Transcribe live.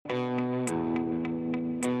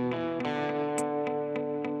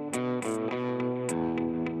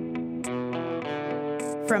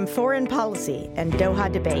From Foreign Policy and Doha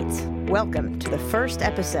Debates, welcome to the first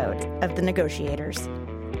episode of The Negotiators,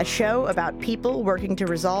 a show about people working to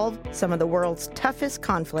resolve some of the world's toughest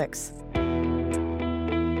conflicts.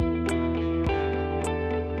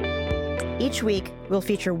 Each week, we'll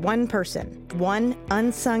feature one person, one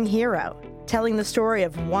unsung hero, telling the story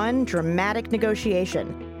of one dramatic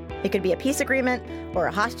negotiation. It could be a peace agreement, or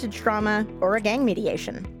a hostage drama, or a gang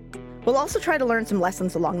mediation. We'll also try to learn some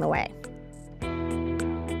lessons along the way.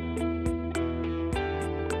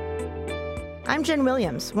 I'm Jen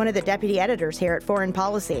Williams, one of the deputy editors here at Foreign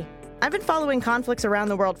Policy. I've been following conflicts around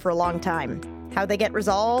the world for a long time, how they get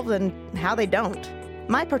resolved and how they don't.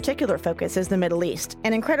 My particular focus is the Middle East,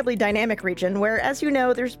 an incredibly dynamic region where, as you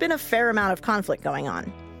know, there's been a fair amount of conflict going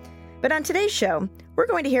on. But on today's show, we're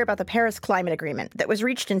going to hear about the Paris Climate Agreement that was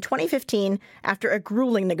reached in 2015 after a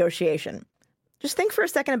grueling negotiation. Just think for a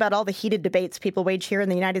second about all the heated debates people wage here in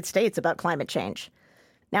the United States about climate change.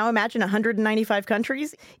 Now imagine 195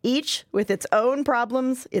 countries, each with its own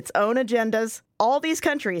problems, its own agendas, all these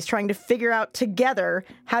countries trying to figure out together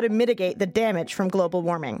how to mitigate the damage from global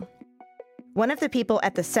warming. One of the people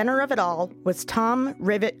at the center of it all was Tom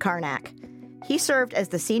Rivett-Carnac. He served as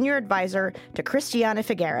the senior advisor to Christiana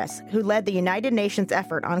Figueres, who led the United Nations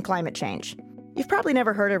effort on climate change. You've probably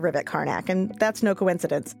never heard of Rivett-Carnac, and that's no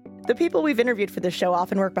coincidence. The people we've interviewed for this show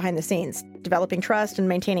often work behind the scenes, developing trust and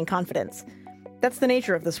maintaining confidence. That's the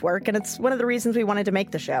nature of this work, and it's one of the reasons we wanted to make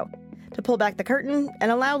the show, to pull back the curtain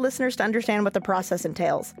and allow listeners to understand what the process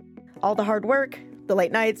entails. All the hard work, the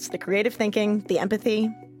late nights, the creative thinking, the empathy.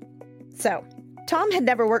 So, Tom had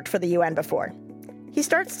never worked for the UN before. He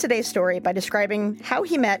starts today's story by describing how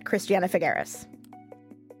he met Christiana Figueres.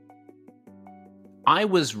 I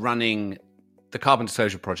was running the Carbon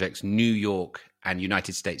Disclosure Project's New York and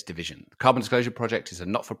United States division. The Carbon Disclosure Project is a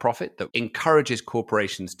not-for-profit that encourages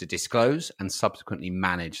corporations to disclose and subsequently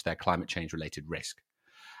manage their climate change-related risk.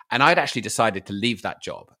 And I'd actually decided to leave that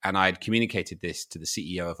job, and I'd communicated this to the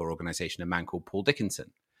CEO of our organization, a man called Paul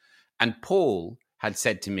Dickinson. And Paul had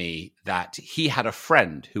said to me that he had a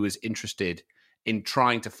friend who was interested in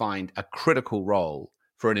trying to find a critical role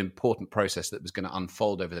for an important process that was going to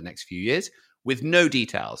unfold over the next few years with no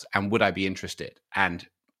details, and would I be interested? And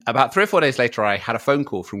about 3 or 4 days later, I had a phone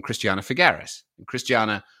call from Christiana Figueres. And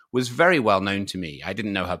Christiana was very well known to me. I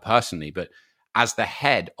didn't know her personally, but as the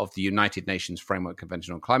head of the United Nations Framework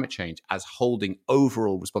Convention on Climate Change, as holding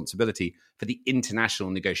overall responsibility for the international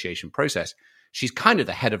negotiation process, she's kind of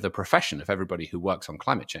the head of the profession of everybody who works on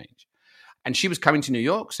climate change. And she was coming to New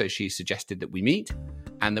York, so she suggested that we meet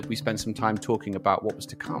and that we spend some time talking about what was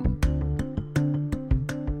to come.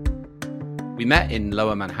 We met in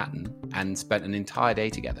Lower Manhattan and spent an entire day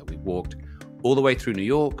together. We walked all the way through New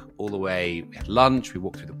York, all the way, we had lunch, we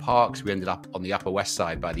walked through the parks, we ended up on the Upper West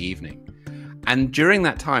Side by the evening. And during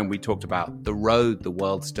that time, we talked about the road the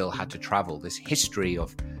world still had to travel, this history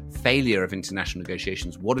of failure of international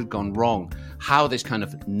negotiations, what had gone wrong, how this kind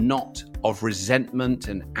of knot of resentment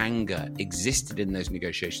and anger existed in those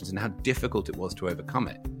negotiations and how difficult it was to overcome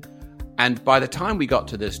it. And by the time we got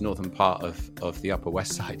to this northern part of the Upper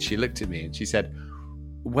West Side, she looked at me and she said,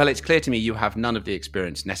 well, it's clear to me you have none of the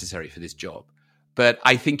experience necessary for this job, but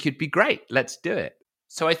I think you'd be great. Let's do it.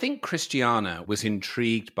 So I think Christiana was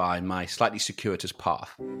intrigued by my slightly circuitous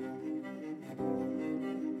path.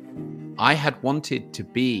 I had wanted to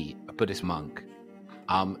be a Buddhist monk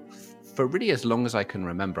for really as long as I can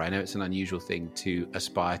remember. I know it's an unusual thing to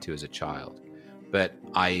aspire to as a child, but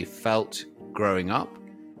I felt growing up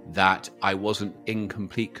that I wasn't in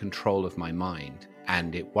complete control of my mind,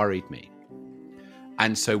 and it worried me.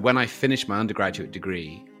 And so when I finished my undergraduate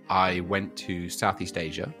degree, I went to Southeast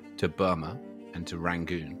Asia, to Burma and to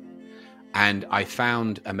Rangoon. And I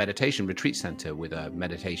found a meditation retreat center with a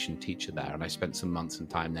meditation teacher there. And I spent some months and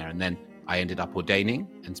time there. And then I ended up ordaining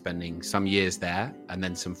and spending some years there, and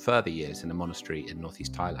then some further years in a monastery in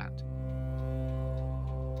northeast Thailand.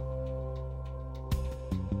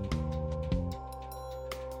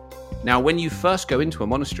 Now, when you first go into a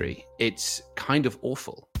monastery, it's kind of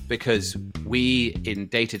awful because we in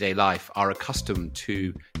day-to-day life are accustomed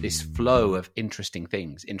to this flow of interesting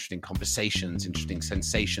things, interesting conversations, interesting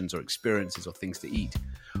sensations or experiences or things to eat,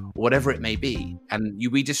 whatever it may be. And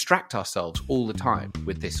we distract ourselves all the time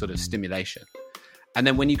with this sort of stimulation. And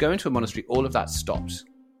then when you go into a monastery, all of that stops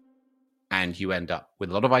and you end up with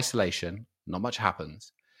a lot of isolation, not much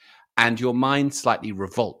happens, and your mind slightly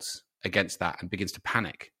revolts against that and begins to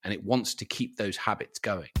panic, and it wants to keep those habits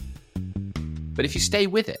going. But if you stay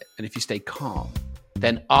with it and if you stay calm,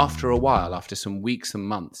 then after a while, after some weeks and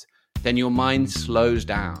months, then your mind slows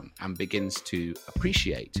down and begins to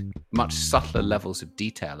appreciate much subtler levels of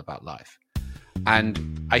detail about life.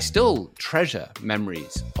 And I still treasure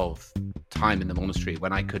memories of time in the monastery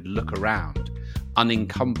when I could look around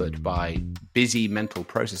unencumbered by busy mental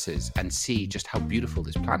processes and see just how beautiful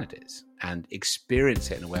this planet is and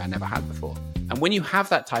experience it in a way I never had before. And when you have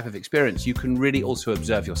that type of experience, you can really also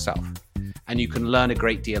observe yourself, and you can learn a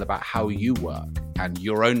great deal about how you work and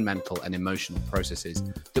your own mental and emotional processes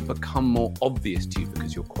that become more obvious to you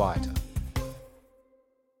because you're quieter.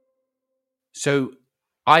 So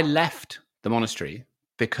I left the monastery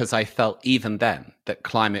because I felt even then that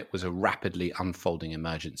climate was a rapidly unfolding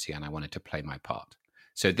emergency and I wanted to play my part.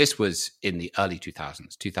 So this was in the early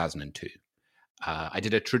 2000s, 2002. I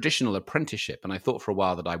did a traditional apprenticeship, and I thought for a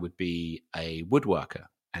while that I would be a woodworker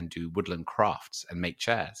and do woodland crafts and make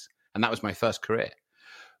chairs. And that was my first career.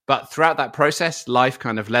 But throughout that process, life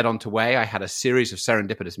kind of led on to way. I had a series of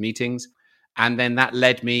serendipitous meetings, and then that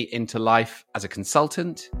led me into life as a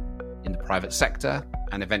consultant in the private sector,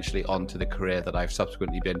 and eventually on to the career that I've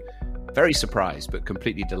subsequently been very surprised but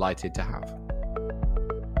completely delighted to have.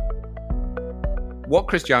 What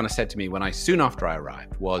Christiana said to me soon after I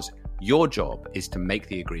arrived was, your job is to make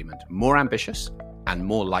the agreement more ambitious and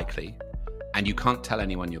more likely, and you can't tell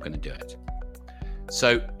anyone you're going to do it.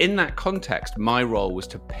 So in that context, my role was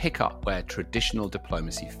to pick up where traditional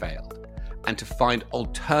diplomacy failed and to find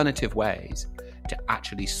alternative ways to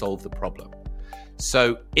actually solve the problem.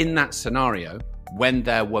 So in that scenario, when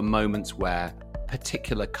there were moments where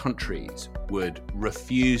particular countries would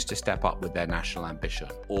refuse to step up with their national ambition,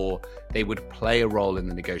 or they would play a role in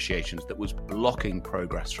the negotiations that was blocking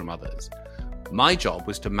progress from others, my job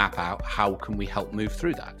was to map out how can we help move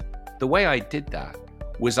through that. The way I did that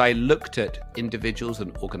was I looked at individuals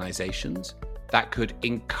and organizations that could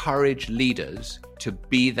encourage leaders to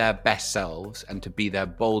be their best selves and to be their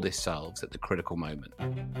boldest selves at the critical moment.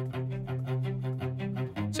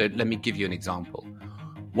 So let me give you an example.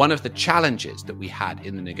 One of the challenges that we had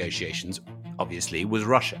in the negotiations, obviously, was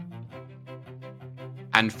Russia.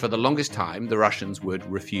 And for the longest time, the Russians would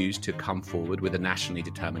refuse to come forward with a nationally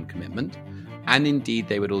determined commitment. And indeed,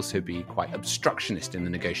 they would also be quite obstructionist in the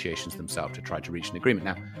negotiations themselves to try to reach an agreement.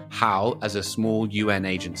 Now, how, as a small UN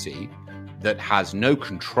agency that has no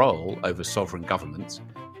control over sovereign governments,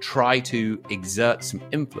 try to exert some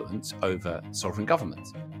influence over sovereign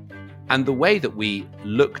governments? And the way that we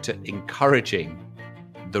looked at encouraging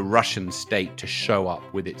the Russian state to show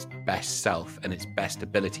up with its best self and its best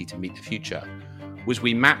ability to meet the future was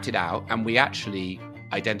we mapped it out, and we actually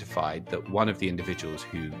identified that one of the individuals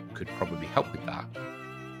who could probably help with that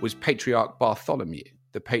was Patriarch Bartholomew,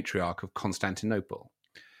 the Patriarch of Constantinople.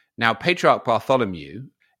 Now, Patriarch Bartholomew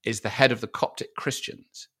is the head of the Coptic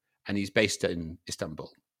Christians, and he's based in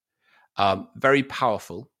Istanbul. Very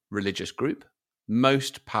powerful religious group,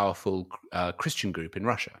 most powerful Christian group in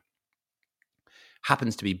Russia.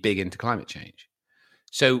 Happens to be big into climate change.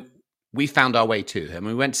 So we found our way to him and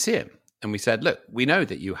we went to see him. And we said, look, we know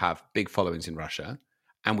that you have big followings in Russia.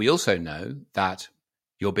 And we also know that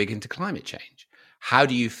you're big into climate change. How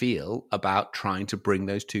do you feel about trying to bring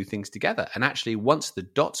those two things together? And actually, once the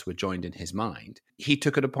dots were joined in his mind, he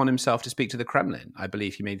took it upon himself to speak to the Kremlin. I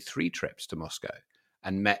believe he made 3 trips to Moscow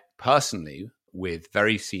and met personally with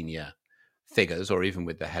very senior figures, or even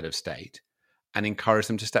with the head of state, and encourage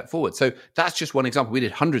them to step forward. So that's just one example. We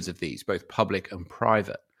did hundreds of these, both public and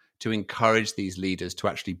private, to encourage these leaders to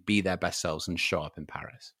actually be their best selves and show up in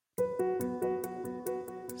Paris.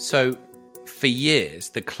 So for years,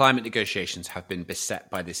 the climate negotiations have been beset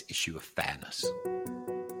by this issue of fairness.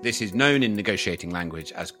 This is known in negotiating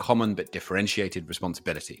language as common but differentiated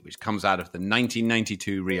responsibility, which comes out of the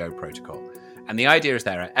 1992 Rio Protocol. And the idea is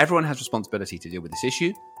there, everyone has responsibility to deal with this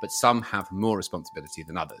issue, but some have more responsibility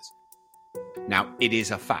than others. Now, it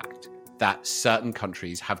is a fact that certain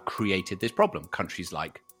countries have created this problem. Countries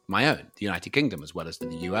like my own, the United Kingdom, as well as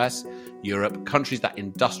the US, Europe, countries that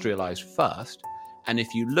industrialized first, and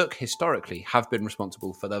if you look historically, have been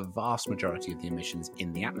responsible for the vast majority of the emissions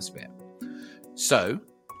in the atmosphere. So,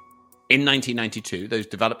 in 1992, those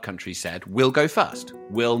developed countries said, we'll go first.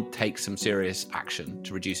 We'll take some serious action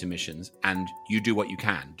to reduce emissions, and you do what you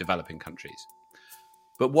can, developing countries.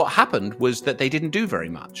 But what happened was that they didn't do very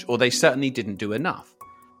much, or they certainly didn't do enough.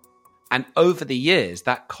 And over the years,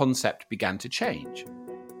 that concept began to change.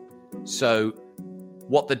 So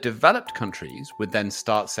what the developed countries would then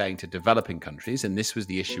start saying to developing countries, and this was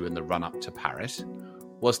the issue in the run-up to Paris,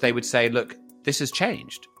 was they would say, look, this has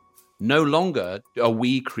changed. No longer are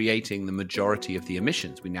we creating the majority of the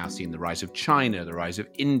emissions. We now see the rise of China, the rise of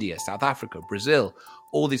India, South Africa, Brazil,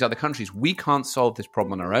 all these other countries. We can't solve this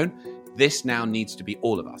problem on our own. This now needs to be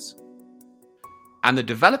all of us. And the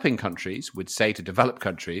developing countries would say to developed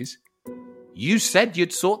countries, you said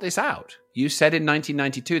you'd sort this out. You said in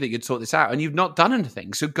 1992 that you'd sort this out, and you've not done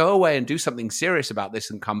anything. So go away and do something serious about this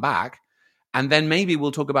and come back, and then maybe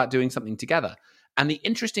we'll talk about doing something together. And the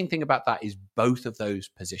interesting thing about that is both of those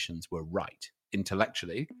positions were right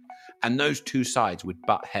intellectually, and those two sides would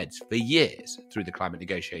butt heads for years through the climate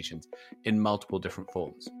negotiations in multiple different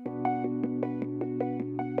forms.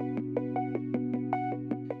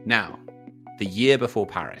 Now, the year before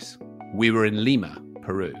Paris, we were in Lima,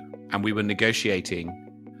 Peru, and we were negotiating,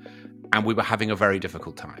 and we were having a very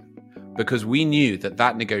difficult time because we knew that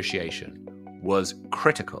that negotiation was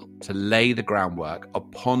critical to lay the groundwork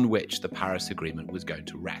upon which the Paris Agreement was going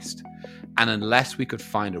to rest. And unless we could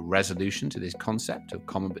find a resolution to this concept of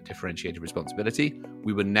common but differentiated responsibility,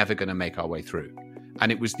 we were never going to make our way through.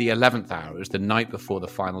 And it was the 11th hour, it was the night before the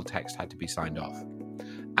final text had to be signed off.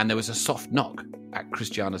 And there was a soft knock at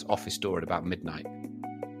Christiana's office door at about midnight.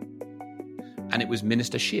 And it was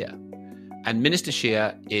Minister Xie. And Minister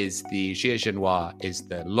Xie is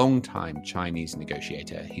the long-time Chinese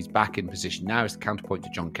negotiator. He's back in position now as the counterpoint to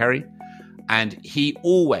John Kerry. And he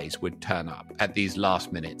always would turn up at these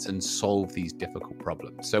last minutes and solve these difficult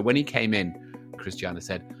problems. So when he came in, Christiana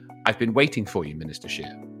said, "I've been waiting for you, Minister Xie."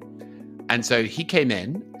 And so he came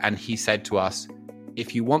in and he said to us,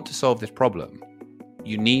 if you want to solve this problem,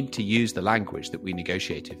 you need to use the language that we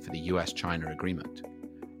negotiated for the US-China agreement.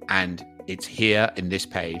 And it's here in this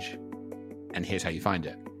page. And here's how you find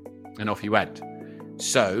it. And off he went.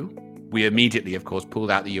 So we immediately, of course,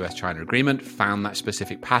 pulled out the US-China agreement, found that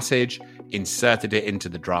specific passage, inserted it into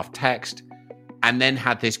the draft text, and then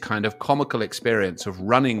had this kind of comical experience of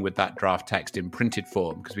running with that draft text in printed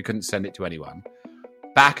form, because we couldn't send it to anyone,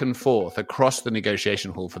 back and forth across the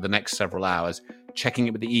negotiation hall for the next several hours, checking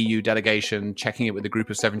it with the EU delegation, checking it with a group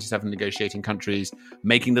of 77 negotiating countries,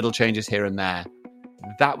 making little changes here and there.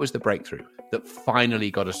 That was the breakthrough that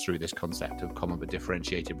finally got us through this concept of common but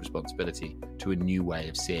differentiated responsibility to a new way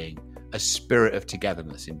of seeing a spirit of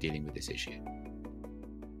togetherness in dealing with this issue.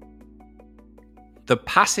 The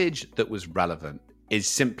passage that was relevant is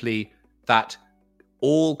simply that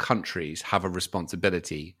all countries have a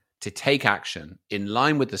responsibility to take action in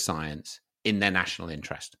line with the science in their national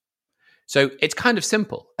interest. So it's kind of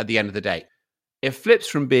simple at the end of the day. It flips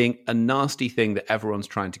from being a nasty thing that everyone's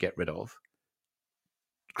trying to get rid of,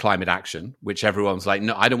 climate action, which everyone's like,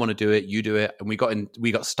 no, I don't want to do it, you do it. And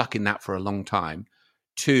we got stuck in that for a long time,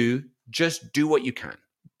 to just do what you can.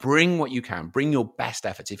 Bring what you can. Bring your best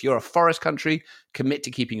efforts. If you're a forest country, commit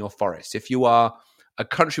to keeping your forests. If you are a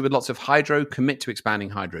country with lots of hydro, commit to expanding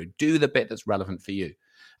hydro. Do the bit that's relevant for you.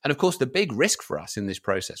 And of course, the big risk for us in this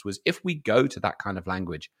process was if we go to that kind of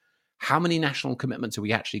language, how many national commitments are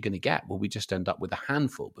we actually going to get? Will we just end up with a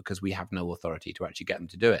handful because we have no authority to actually get them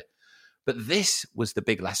to do it? But this was the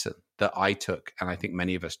big lesson that I took, and I think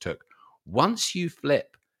many of us took. Once you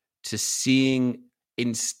flip to seeing,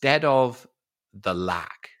 instead of the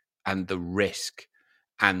lack and the risk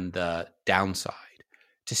and the downside,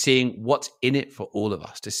 to seeing what's in it for all of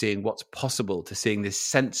us, to seeing what's possible, to seeing this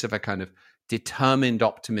sense of a kind of determined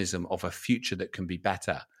optimism of a future that can be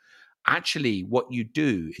better. Actually, what you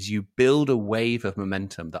do is you build a wave of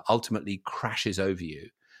momentum that ultimately crashes over you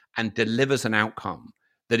and delivers an outcome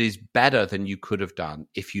that is better than you could have done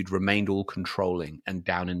if you'd remained all controlling and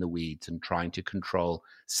down in the weeds and trying to control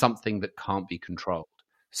something that can't be controlled.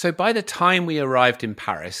 So by the time we arrived in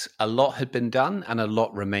Paris, a lot had been done and a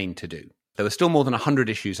lot remained to do. There were still more than 100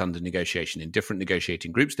 issues under negotiation in different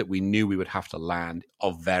negotiating groups that we knew we would have to land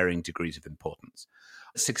of varying degrees of importance.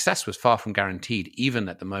 Success was far from guaranteed, even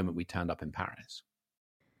at the moment we turned up in Paris.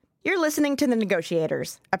 You're listening to The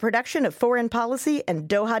Negotiators, a production of Foreign Policy and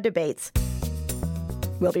Doha Debates.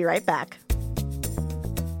 We'll be right back.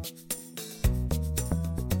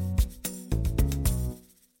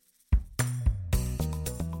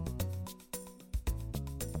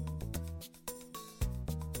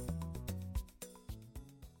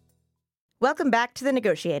 Welcome back to The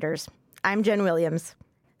Negotiators. I'm Jen Williams.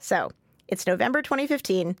 So, it's November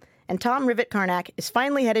 2015, and Tom Rivett-Carnac is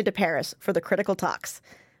finally headed to Paris for the critical talks.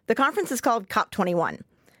 The conference is called COP21.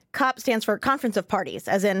 COP stands for Conference of Parties,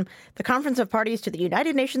 as in the Conference of Parties to the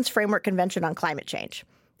United Nations Framework Convention on Climate Change.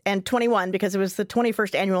 And 21 because it was the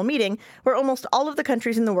 21st annual meeting where almost all of the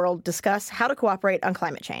countries in the world discuss how to cooperate on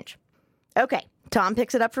climate change. Okay, Tom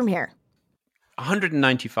picks it up from here.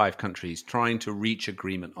 195 countries trying to reach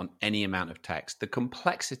agreement on any amount of text. The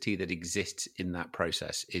complexity that exists in that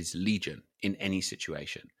process is legion in any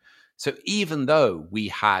situation. So even though we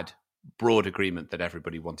had broad agreement that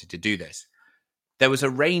everybody wanted to do this, there was a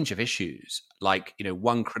range of issues. Like,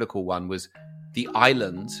 one critical one was the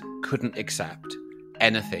islands couldn't accept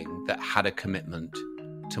anything that had a commitment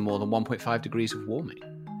to more than 1.5 degrees of warming,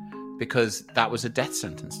 because that was a death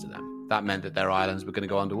sentence to them. That meant that their islands were going to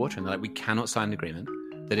go underwater, and they're like, we cannot sign an agreement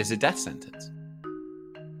that is a death sentence.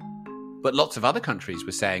 But lots of other countries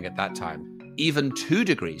were saying at that time, even 2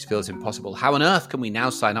 degrees feels impossible. How on earth can we now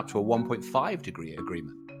sign up to a 1.5 degree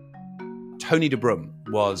agreement? Tony de Brum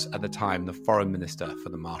was, at the time, the foreign minister for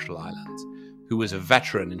the Marshall Islands, who was a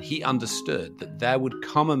veteran, and he understood that there would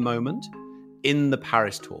come a moment in the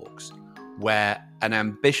Paris talks where an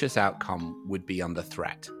ambitious outcome would be under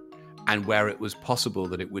threat and where it was possible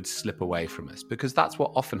that it would slip away from us, because that's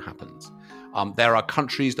what often happens. There are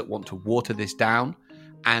countries that want to water this down,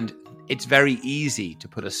 and it's very easy to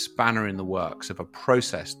put a spanner in the works of a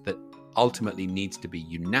process that ultimately needs to be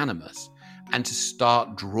unanimous and to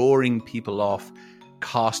start drawing people off,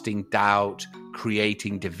 casting doubt,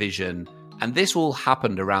 creating division. And this all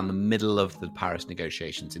happened around the middle of the Paris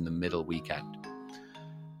negotiations, in the middle weekend.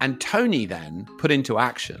 And Tony then put into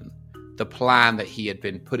action the plan that he had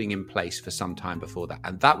been putting in place for some time before that.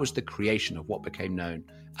 And that was the creation of what became known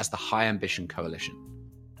as the High Ambition Coalition.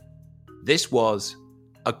 This was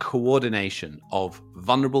a coordination of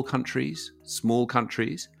vulnerable countries, small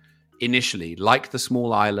countries, initially, like the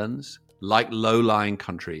small islands, like low-lying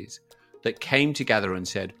countries, that came together and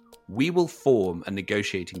said, we will form a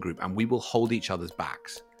negotiating group and we will hold each other's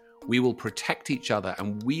backs. We will protect each other,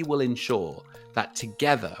 and we will ensure that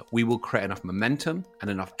together we will create enough momentum and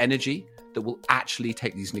enough energy that will actually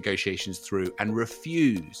take these negotiations through and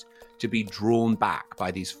refuse to be drawn back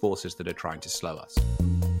by these forces that are trying to slow us.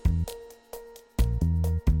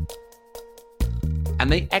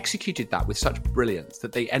 And they executed that with such brilliance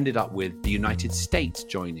that they ended up with the United States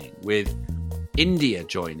joining, with India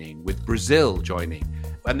joining, with Brazil joining.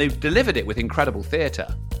 And they delivered it with incredible theatre.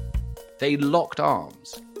 They locked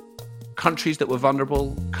arms. Countries that were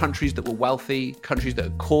vulnerable, countries that were wealthy, countries that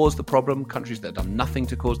had caused the problem, countries that had done nothing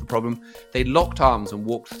to cause the problem. They locked arms and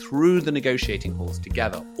walked through the negotiating halls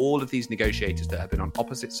together, all of these negotiators that had been on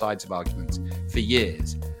opposite sides of arguments for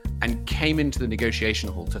years, and came into the negotiation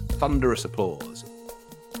hall to thunderous applause.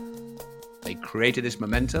 They created this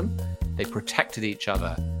momentum, they protected each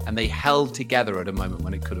other, and they held together at a moment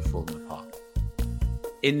when it could have fallen apart.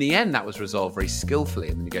 In the end, that was resolved very skillfully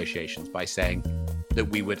in the negotiations by saying that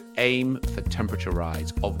we would aim for temperature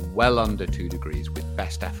rise of well under 2 degrees with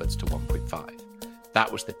best efforts to 1.5.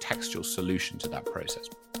 That was the textual solution to that process.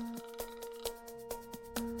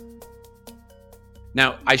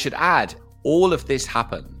 Now, I should add, all of this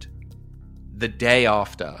happened the day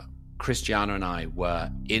after Christiana and I were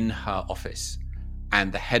in her office,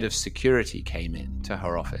 and the head of security came in to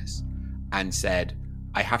her office and said,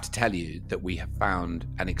 I have to tell you that we have found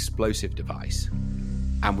an explosive device,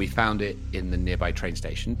 and we found it in the nearby train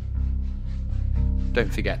station.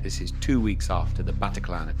 Don't forget, this is 2 weeks after the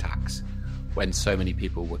Bataclan attacks, when so many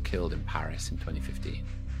people were killed in Paris in 2015.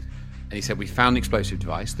 And he said, we found an explosive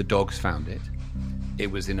device. The dogs found it.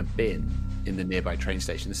 It was in a bin in the nearby train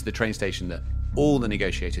station. This is the train station that all the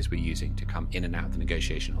negotiators were using to come in and out of the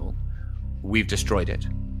negotiation hall. We've destroyed it.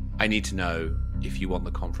 I need to know if you want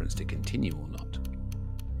the conference to continue or not.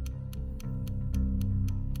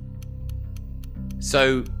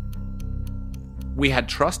 So we had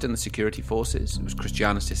trust in the security forces. It was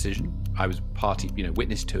Christiana's decision. I was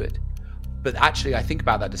witness to it. But actually, I think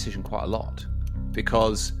about that decision quite a lot,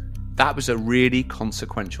 because that was a really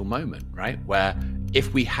consequential moment, right? Where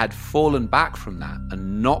if we had fallen back from that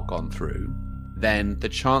and not gone through, then the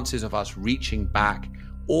chances of us reaching back,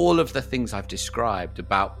 all of the things I've described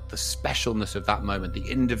about the specialness of that moment, the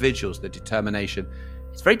individuals, the determination,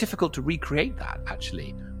 it's very difficult to recreate that,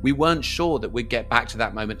 actually. We weren't sure that we'd get back to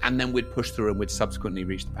that moment and then we'd push through and we'd subsequently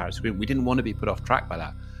reach the Paris Agreement. We didn't want to be put off track by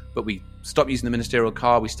that. But we stopped using the ministerial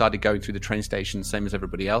car. We started going through the train station, same as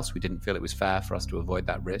everybody else. We didn't feel it was fair for us to avoid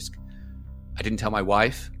that risk. I didn't tell my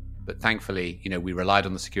wife, but thankfully, we relied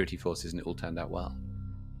on the security forces and it all turned out well.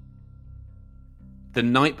 The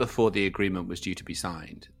night before the agreement was due to be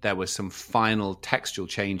signed, there were some final textual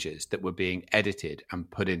changes that were being edited and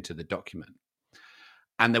put into the document.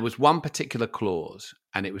 And there was one particular clause,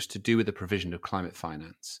 and it was to do with the provision of climate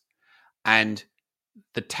finance. And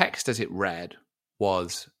the text as it read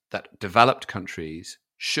was that developed countries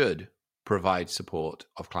should provide support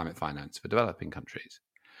of climate finance for developing countries.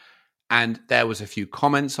 And there was a few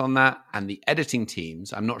comments on that, and the editing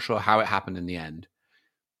teams, I'm not sure how it happened in the end,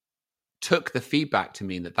 took the feedback to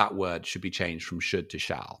mean that that word should be changed from should to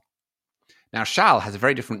shall. Now, shall has a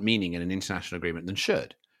very different meaning in an international agreement than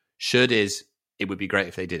should. Should is, it would be great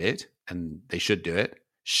if they did it, and they should do it.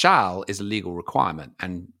 Shall is a legal requirement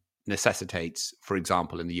and necessitates, for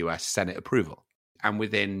example, in the US, Senate approval. And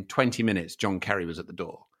within 20 minutes, John Kerry was at the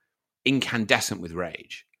door. incandescent with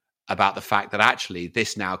rage about the fact that actually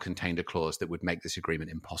this now contained a clause that would make this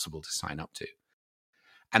agreement impossible to sign up to.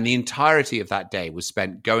 And the entirety of that day was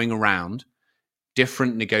spent going around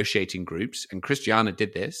different negotiating groups. And Christiana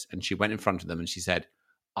did this, and she went in front of them and she said,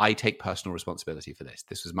 I take personal responsibility for this.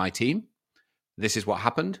 This was my team. This is what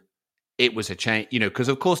happened. It was a change, because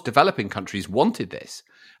of course developing countries wanted this.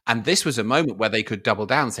 And this was a moment where they could double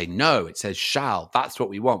down and say, no, it says shall. That's what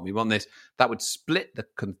we want. We want this. That would split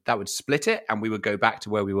it, and we would go back to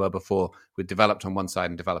where we were before, with developed on one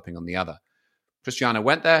side and developing on the other. Christiana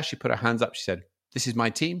went there. She put her hands up. She said, this is my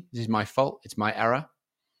team. This is my fault. It's my error.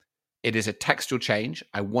 It is a textual change.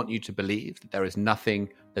 I want you to believe that there's no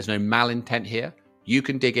malintent here. You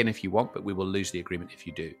can dig in if you want, but we will lose the agreement if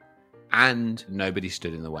you do. And nobody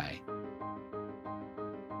stood in the way.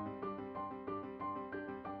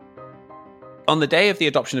 On the day of the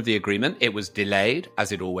adoption of the agreement, it was delayed,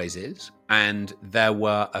 as it always is, and there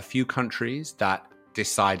were a few countries that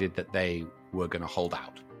decided that they were going to hold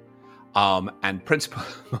out. And principal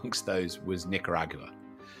amongst those was Nicaragua.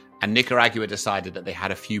 And Nicaragua decided that they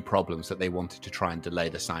had a few problems that they wanted to try and delay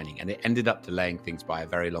the signing, and it ended up delaying things by a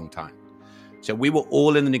very long time. So we were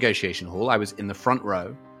all in the negotiation hall. I was in the front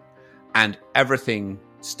row, and everything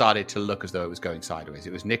started to look as though it was going sideways.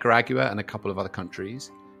 It was Nicaragua and a couple of other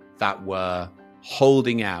countries that were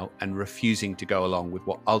holding out and refusing to go along with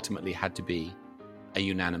what ultimately had to be a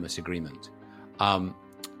unanimous agreement.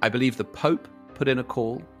 I believe the Pope put in a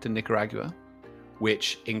call to Nicaragua,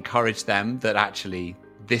 which encouraged them that actually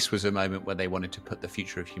this was a moment where they wanted to put the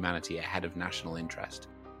future of humanity ahead of national interest.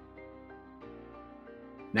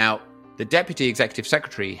 Now, the Deputy Executive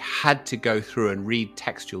Secretary had to go through and read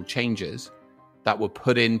textual changes that were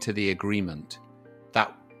put into the agreement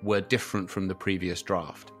that were different from the previous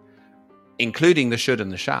draft, including the should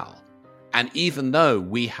and the shall. And even though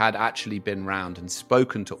we had actually been round and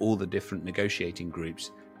spoken to all the different negotiating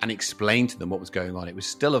groups and explained to them what was going on, it was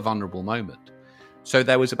still a vulnerable moment. So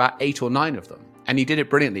there was about 8 or 9 of them. And he did it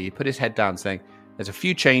brilliantly. He put his head down saying, there's a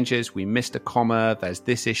few changes. We missed a comma. There's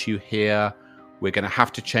this issue here. We're going to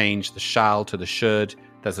have to change the shall to the should.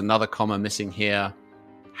 There's another comma missing here.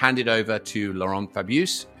 Handed over to Laurent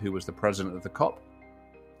Fabius, who was the president of the COP.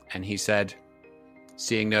 And he said,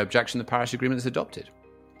 seeing no objection, the Paris Agreement is adopted.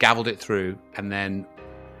 Gavelled it through, and then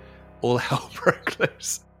all hell broke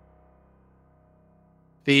loose.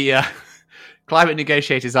 The climate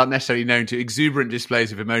negotiators aren't necessarily known to exuberant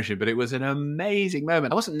displays of emotion, but it was an amazing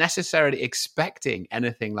moment. I wasn't necessarily expecting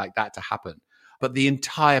anything like that to happen, but the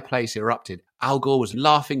entire place erupted. Al Gore was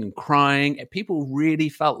laughing and crying. People really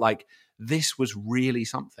felt like this was really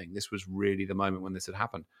something. This was really the moment when this had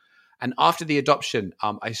happened. And after the adoption,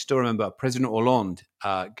 I still remember President Hollande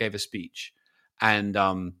gave a speech. And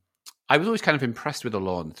I was always kind of impressed with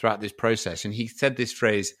Hollande throughout this process. And he said this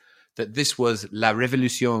phrase, that this was la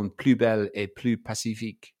révolution plus belle et plus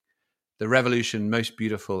pacifique, the revolution most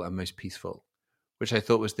beautiful and most peaceful, which I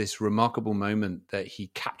thought was this remarkable moment that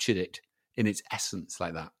he captured it in its essence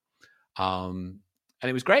like that. And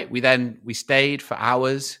it was great. We stayed for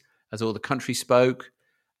hours as all the country spoke,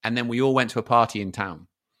 and then we all went to a party in town.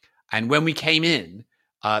 And when we came in,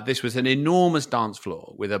 this was an enormous dance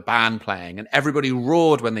floor with a band playing, and everybody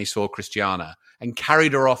roared when they saw Christiana and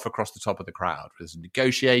carried her off across the top of the crowd. There's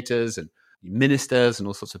negotiators and ministers and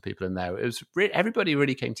all sorts of people in there. It was everybody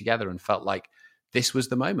really came together and felt like this was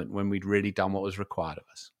the moment when we'd really done what was required of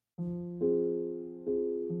us.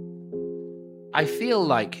 I feel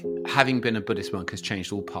like having been a Buddhist monk has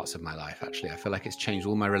changed all parts of my life, actually. I feel like it's changed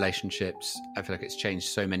all my relationships. I feel like it's changed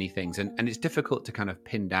so many things. And it's difficult to kind of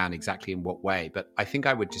pin down exactly in what way, but I think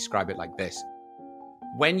I would describe it like this.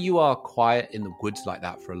 When you are quiet in the woods like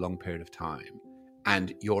that for a long period of time,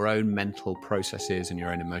 and your own mental processes and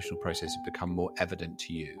your own emotional processes become more evident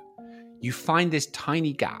to you, you find this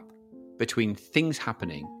tiny gap between things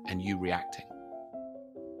happening and you reacting.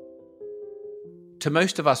 To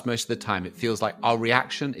most of us, most of the time, it feels like our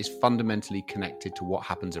reaction is fundamentally connected to what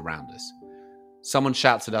happens around us. Someone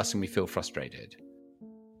shouts at us and we feel frustrated.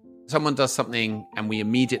 Someone does something and we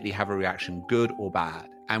immediately have a reaction, good or bad,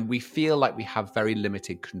 and we feel like we have very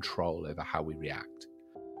limited control over how we react.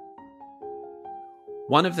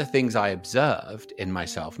 One of the things I observed in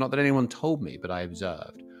myself, not that anyone told me, but I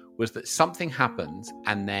observed, was that something happens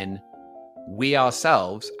and then we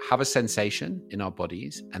ourselves have a sensation in our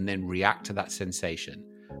bodies and then react to that sensation.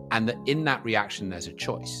 And that in that reaction, there's a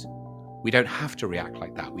choice. We don't have to react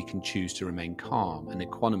like that. We can choose to remain calm and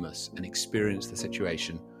equanimous and experience the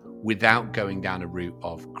situation without going down a route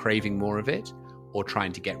of craving more of it or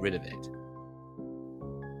trying to get rid of it.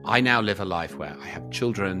 I now live a life where I have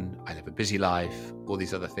children, I live a busy life, all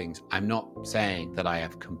these other things. I'm not saying that I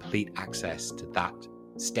have complete access to that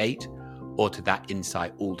state or to that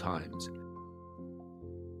insight all times.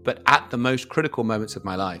 But at the most critical moments of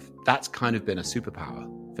my life, that's kind of been a superpower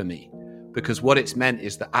for me. Because what it's meant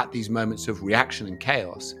is that at these moments of reaction and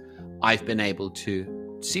chaos, I've been able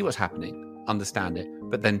to see what's happening, understand it,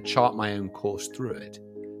 but then chart my own course through it.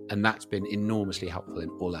 And that's been enormously helpful in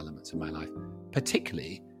all elements of my life,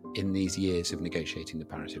 particularly in these years of negotiating the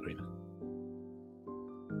Paris Agreement.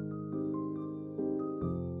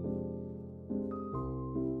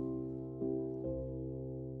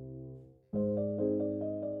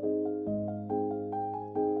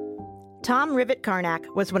 Tom Rivett-Carnac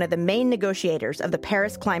was one of the main negotiators of the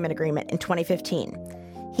Paris Climate Agreement in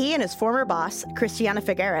 2015. He and his former boss, Christiana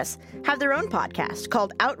Figueres, have their own podcast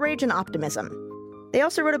called Outrage and Optimism. They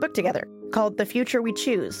also wrote a book together called The Future We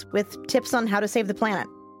Choose, with tips on how to save the planet.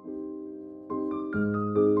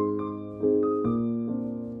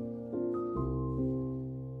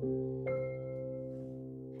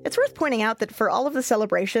 It's worth pointing out that for all of the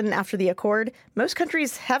celebration after the accord, most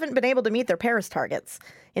countries haven't been able to meet their Paris targets.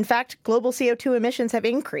 In fact, global CO2 emissions have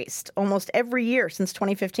increased almost every year since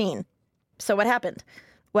 2015. So what happened?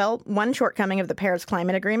 Well, one shortcoming of the Paris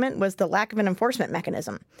Climate Agreement was the lack of an enforcement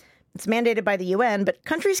mechanism. It's mandated by the UN, but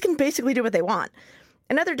countries can basically do what they want.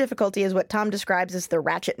 Another difficulty is what Tom describes as the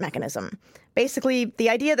ratchet mechanism. Basically, the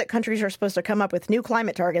idea that countries are supposed to come up with new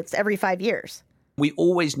climate targets every 5 years. We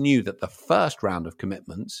always knew that the first round of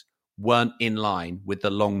commitments weren't in line with the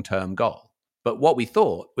long-term goal. But what we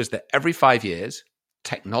thought was that every 5 years,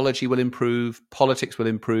 technology will improve, politics will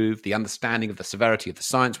improve, the understanding of the severity of the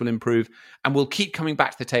science will improve, and we'll keep coming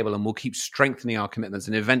back to the table and we'll keep strengthening our commitments,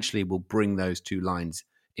 and eventually we'll bring those two lines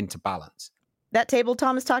into balance. That table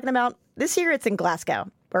Tom is talking about, this year it's in Glasgow,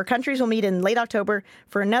 where countries will meet in late October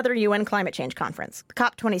for another UN climate change conference,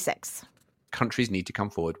 COP26. Countries need to come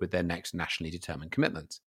forward with their next nationally determined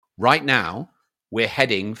commitments. Right now, we're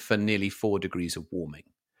heading for nearly 4 degrees of warming.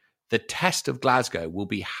 The test of Glasgow will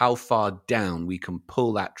be how far down we can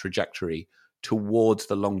pull that trajectory towards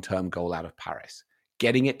the long-term goal out of Paris.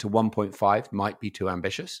 Getting it to 1.5 might be too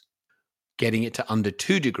ambitious. Getting it to under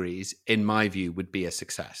 2 degrees, in my view, would be a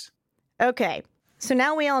success. Okay, so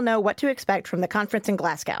now we all know what to expect from the conference in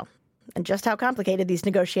Glasgow, and just how complicated these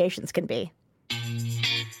negotiations can be.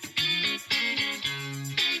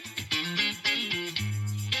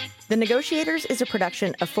 The Negotiators is a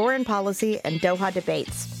production of Foreign Policy and Doha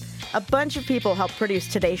Debates. A bunch of people helped produce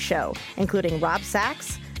today's show, including Rob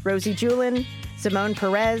Sachs, Rosie Julin, Simone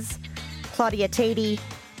Perez, Claudia Tatey,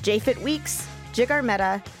 Jafet Weeks, Jigar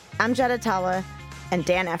Mehta, Amjad Atala, and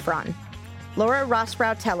Dan Efron. Laura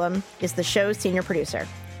Rossbrow-Telem is the show's senior producer.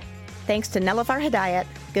 Thanks to Nelafar Hidayat,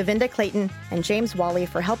 Govinda Clayton, and James Wally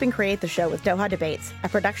for helping create the show with Doha Debates, a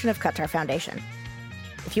production of Qatar Foundation.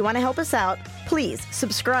 If you want to help us out, please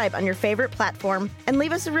subscribe on your favorite platform and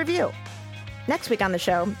leave us a review. Next week on the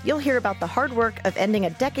show, you'll hear about the hard work of ending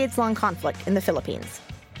a decades-long conflict in the Philippines.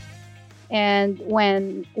 And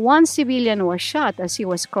when one civilian was shot as he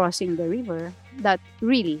was crossing the river, that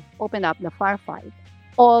really opened up the firefight.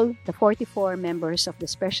 All the 44 members of the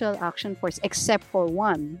Special Action Force, except for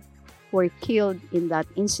one, were killed in that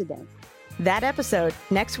incident. That episode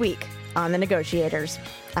next week on The Negotiators.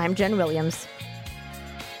 I'm Jen Williams.